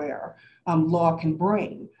Delaware law can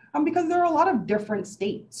bring. Because there are a lot of different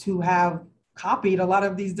states who have copied a lot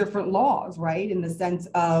of these different laws, right? In the sense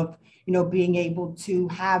of, being able to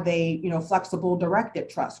have a, flexible directed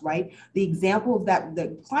trust, right? The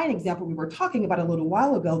client example we were talking about a little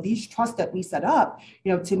while ago, these trusts that we set up,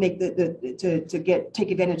 to make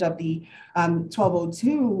take advantage of the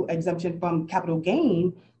 1202 exemption from capital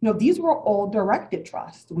gain, these were all directed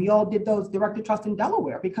trusts. We all did those directed trusts in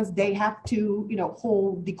Delaware because they have to,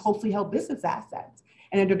 hold the closely held business assets.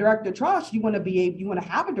 And in a directed trust, you want to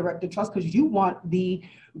have a directed trust because you want the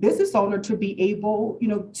business owner to be able,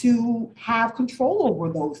 to have control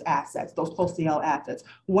over those assets, those closely held assets,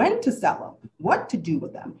 when to sell them, what to do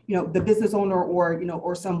with them, the business owner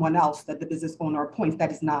or someone else that the business owner appoints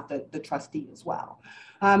that is not the trustee as well.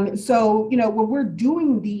 So, when we're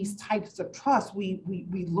doing these types of trusts, we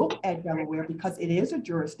look at Delaware because it is a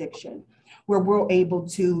jurisdiction where we're able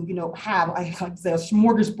to, have, I like to say, a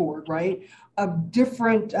smorgasbord, right, of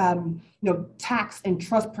different, tax and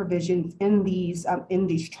trust provisions in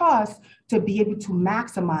these trusts to be able to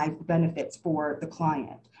maximize the benefits for the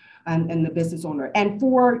client and the business owner and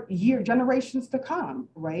for generations to come,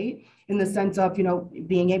 right? In the sense of,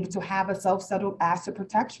 being able to have a self-settled asset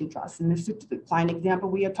protection trust. And this is the client example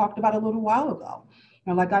we had talked about a little while ago.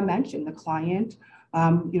 And like I mentioned, the client,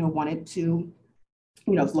 wanted to,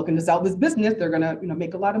 is looking to sell this business. They're going to,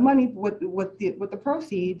 make a lot of money with the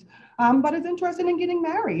proceeds, but is interested in getting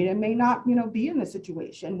married and may not, be in this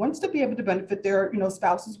situation. Wants to be able to benefit their,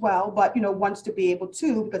 spouse as well, but, wants to be able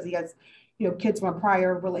to, because he has, kids from a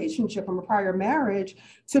prior relationship, from a prior marriage,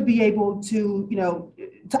 to be able to,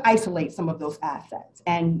 to isolate some of those assets.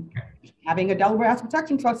 And having a Delaware Asset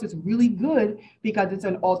Protection Trust is really good because it's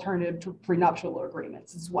an alternative to prenuptial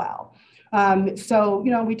agreements as well. So,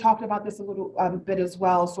 we talked about this a little bit as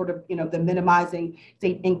well, sort of, the minimizing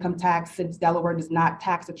state income tax, since Delaware does not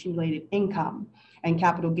tax accumulated income and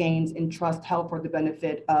capital gains in trust held for the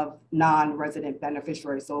benefit of non-resident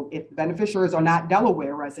beneficiaries. So if beneficiaries are not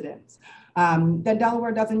Delaware residents, then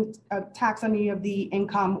Delaware doesn't tax any of the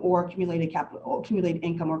income or accumulated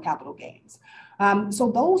income or capital gains.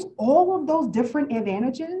 So all of those different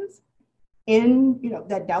advantages in,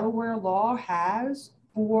 that Delaware law has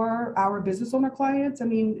for our business owner clients, I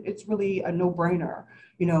mean, it's really a no-brainer,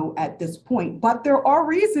 at this point. But there are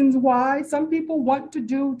reasons why some people want to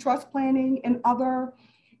do trust planning in other,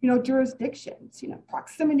 jurisdictions,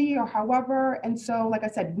 proximity or however. And so, like I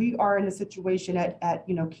said, we are in a situation at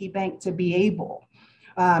KeyBank to be able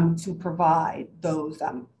to provide those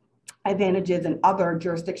advantages in other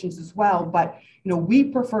jurisdictions as well. But, we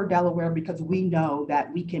prefer Delaware because we know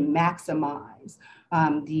that we can maximize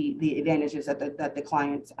the advantages that the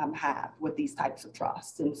clients have with these types of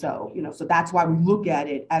trusts. And so, so that's why we look at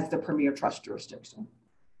it as the premier trust jurisdiction.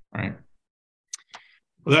 Right.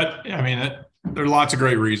 Well, there are lots of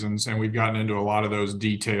great reasons, and we've gotten into a lot of those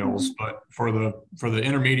details. But for the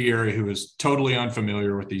intermediary who is totally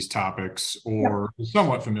unfamiliar with these topics, or is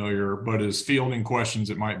somewhat familiar but is fielding questions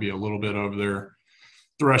that might be a little bit over their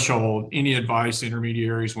threshold, any advice to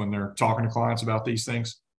intermediaries when they're talking to clients about these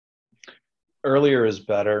things? Earlier is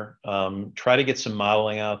better. Try to get some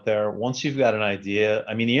modeling out there. Once you've got an idea,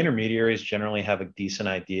 the intermediaries generally have a decent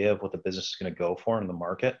idea of what the business is going to go for in the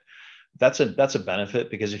market. That's a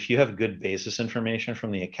benefit, because if you have good basis information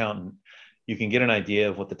from the accountant, you can get an idea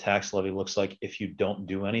of what the tax levy looks like if you don't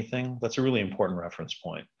do anything. That's a really important reference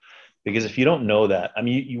point, because if you don't know that,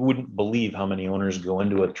 you wouldn't believe how many owners go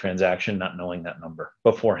into a transaction not knowing that number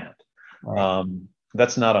beforehand. Right.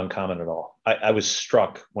 That's not uncommon at all. I was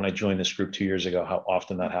struck when I joined this group 2 years ago how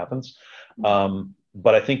often that happens.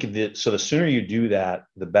 But I think so the sooner you do that,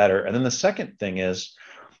 the better. And then the second thing is,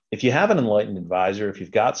 if you have an enlightened advisor, if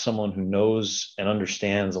you've got someone who knows and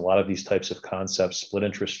understands a lot of these types of concepts, split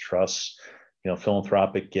interest trusts,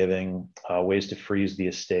 philanthropic giving, ways to freeze the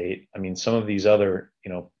estate. Some of these other,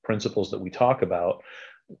 principles that we talk about,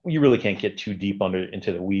 you really can't get too deep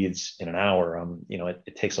into the weeds in an hour.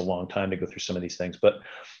 It takes a long time to go through some of these things. But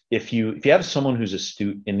if you have someone who's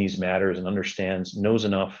astute in these matters and knows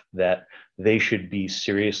enough that they should be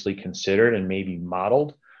seriously considered and maybe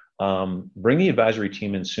modeled, bring the advisory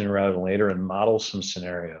team in sooner rather than later and model some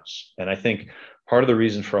scenarios. And I think part of the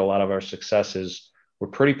reason for a lot of our success is we're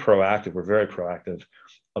pretty proactive. We're very proactive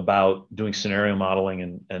about doing scenario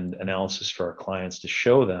modeling and analysis for our clients to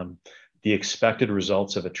show them the expected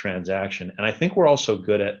results of a transaction. And I think we're also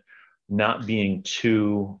good at not being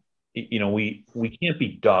too, we can't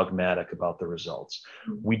be dogmatic about the results.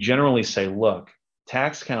 We generally say, look,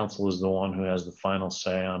 tax counsel is the one who has the final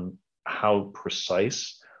say on how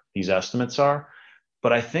precise these estimates are.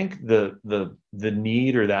 But I think the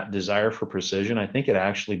need or that desire for precision, I think it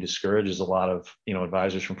actually discourages a lot of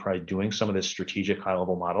advisors from probably doing some of this strategic high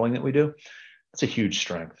level modeling that we do. That's a huge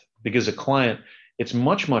strength, because a client, it's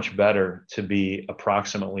much, much better to be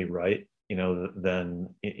approximately right, than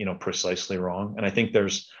precisely wrong. And I think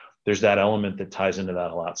there's that element that ties into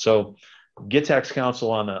that a lot. So get tax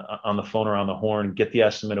counsel on the phone or on the horn, get the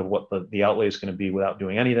estimate of what the outlay is going to be without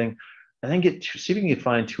doing anything. And then see if you can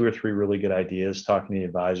find 2 or 3 really good ideas, talking to the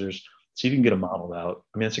advisors, see if you can get them modeled out.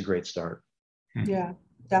 That's a great start. Yeah,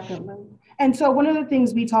 definitely. And so one of the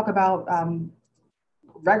things we talk about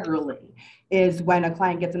regularly is when a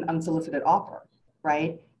client gets an unsolicited offer,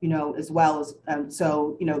 right? As well as,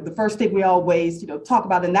 the first thing we always, talk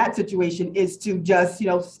about in that situation is to just,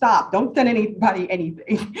 stop, don't send anybody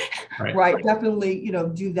anything, right? Definitely,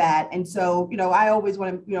 do that. And so, I always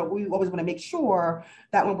want to, we always want to make sure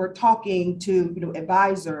that when we're talking to,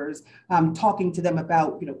 advisors, talking to them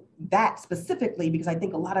about, that specifically, because I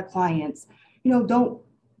think a lot of clients,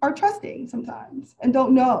 are trusting sometimes and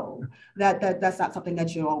don't know that's not something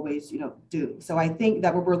that you always, do. So I think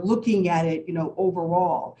that when we're looking at it,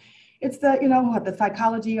 overall, it's the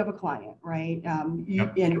psychology of a client, right?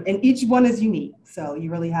 And each one is unique. So you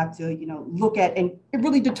really have to, look at and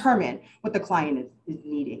really determine what the client is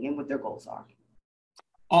needing and what their goals are.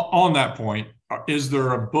 On that point, is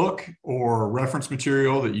there a book or reference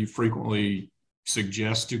material that you frequently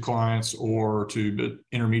suggest to clients or to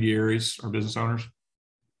intermediaries or business owners?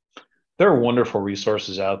 There are wonderful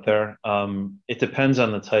resources out there. It depends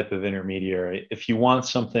on the type of intermediary. If you want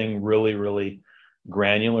something really, really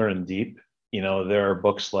granular and deep, there are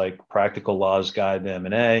books like Practical Law's Guide to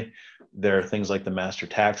M&A. There are things like the Master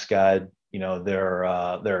Tax Guide. There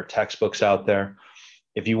are textbooks out there.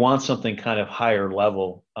 If you want something kind of higher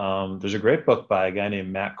level, there's a great book by a guy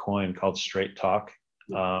named Matt Coyne called Straight Talk,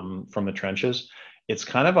 from the Trenches. It's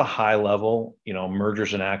kind of a high level,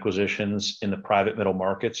 mergers and acquisitions in the private middle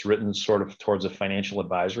markets, written sort of towards a financial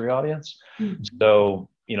advisory audience. Mm-hmm. So,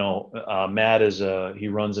 Matt he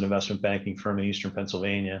runs an investment banking firm in Eastern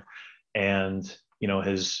Pennsylvania, and,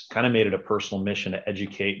 has kind of made it a personal mission to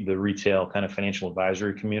educate the retail kind of financial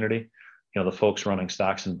advisory community, the folks running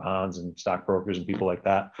stocks and bonds and stockbrokers and people like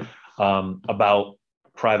that, about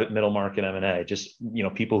private middle market M&A, just,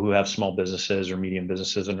 people who have small businesses or medium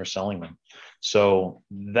businesses and are selling them. So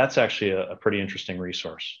that's actually a pretty interesting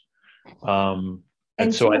resource.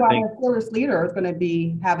 And so I think Fearless Leader is going to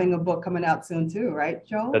be having a book coming out soon too, right,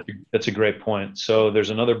 Joe? That's a great point. So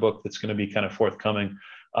there's another book that's going to be kind of forthcoming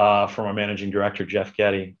from our managing director, Jeff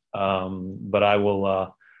Getty. But I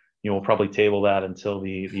will, we'll probably table that until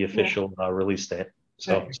the official release date.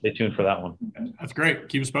 So stay tuned for that one. That's great.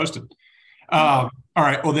 Keep us posted. All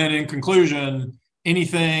right. Well, then in conclusion,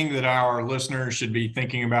 anything that our listeners should be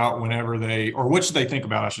thinking about whenever what should they think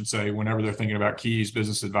about, I should say, whenever they're thinking about Keys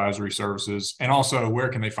Business Advisory Services, and also where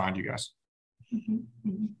can they find you guys?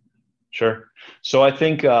 Sure. So I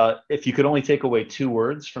think if you could only take away 2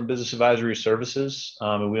 words from Business Advisory Services,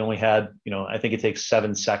 and we only had, I think it takes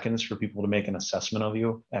 7 seconds for people to make an assessment of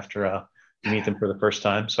you after you meet them for the first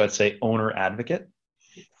time. So I'd say owner advocate.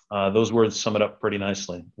 Those words sum it up pretty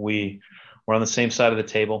nicely. We're on the same side of the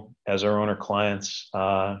table as our owner clients.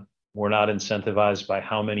 We're not incentivized by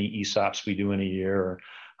how many ESOPs we do in a year or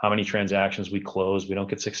how many transactions we close. We don't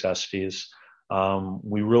get success fees.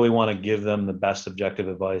 We really want to give them the best objective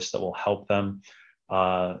advice that will help them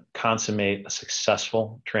consummate a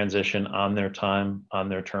successful transition on their time, on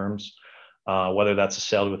their terms, whether that's a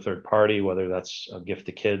sale to a third party, whether that's a gift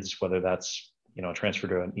to kids, whether that's a transfer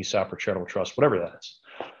to an ESOP or charitable trust, whatever that is.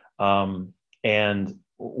 And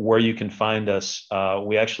where you can find us,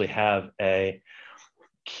 we actually have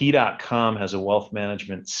Key.com has a wealth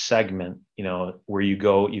management segment, where you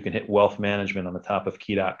can hit wealth management on the top of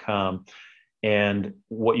Key.com. And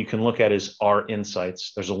what you can look at is our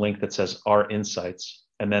insights. There's a link that says our insights.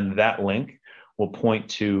 And then that link will point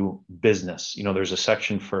to business. There's a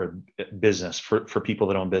section for business for people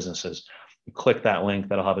that own businesses. You click that link,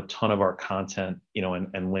 that'll have a ton of our content,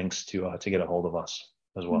 and links to get a hold of us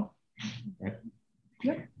as well.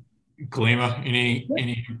 Yep. Kalimah,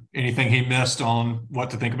 anything he missed on what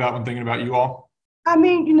to think about when thinking about you all? I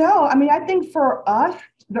think for us,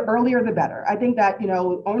 the earlier the better. I think that,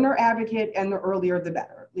 owner advocate and the earlier the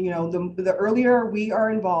better. The earlier we are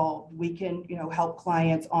involved, we can, help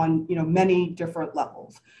clients on, many different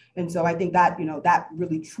levels. And so I think that, that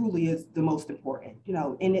really truly is the most important,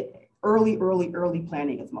 early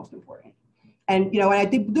planning is most important. And, and I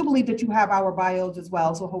do believe that you have our bios as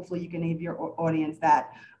well. So hopefully you can give your audience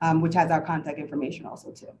that, which has our contact information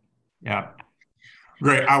also too. Yeah.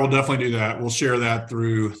 Great. I will definitely do that. We'll share that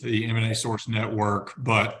through the M&A Source Network.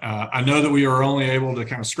 But I know that we are only able to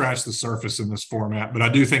kind of scratch the surface in this format, but I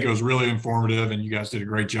do think it was really informative, and you guys did a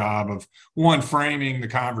great job of, 1, framing the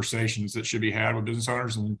conversations that should be had with business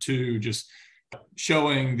owners, and 2, just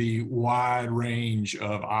showing the wide range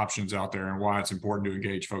of options out there and why it's important to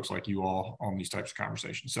engage folks like you all on these types of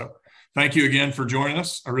conversations. So thank you again for joining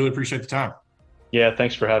us. I really appreciate the time. Yeah,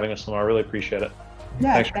 thanks for having us, Lamar. I really appreciate it.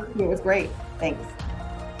 Yeah, thank you. It was great. Thanks.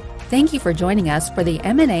 Thank you for joining us for the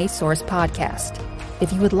M&A Source podcast.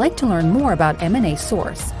 If you would like to learn more about M&A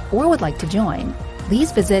Source or would like to join,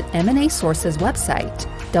 please visit M&A Source's website,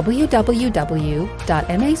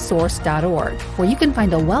 www.masource.org, where you can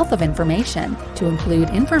find a wealth of information to include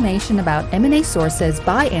information about M&A Source's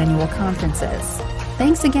biannual conferences.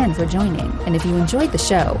 Thanks again for joining, and if you enjoyed the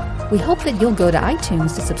show, we hope that you'll go to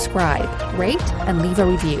iTunes to subscribe, rate, and leave a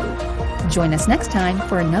review. Join us next time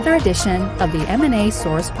for another edition of the M&A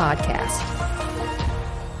Source podcast.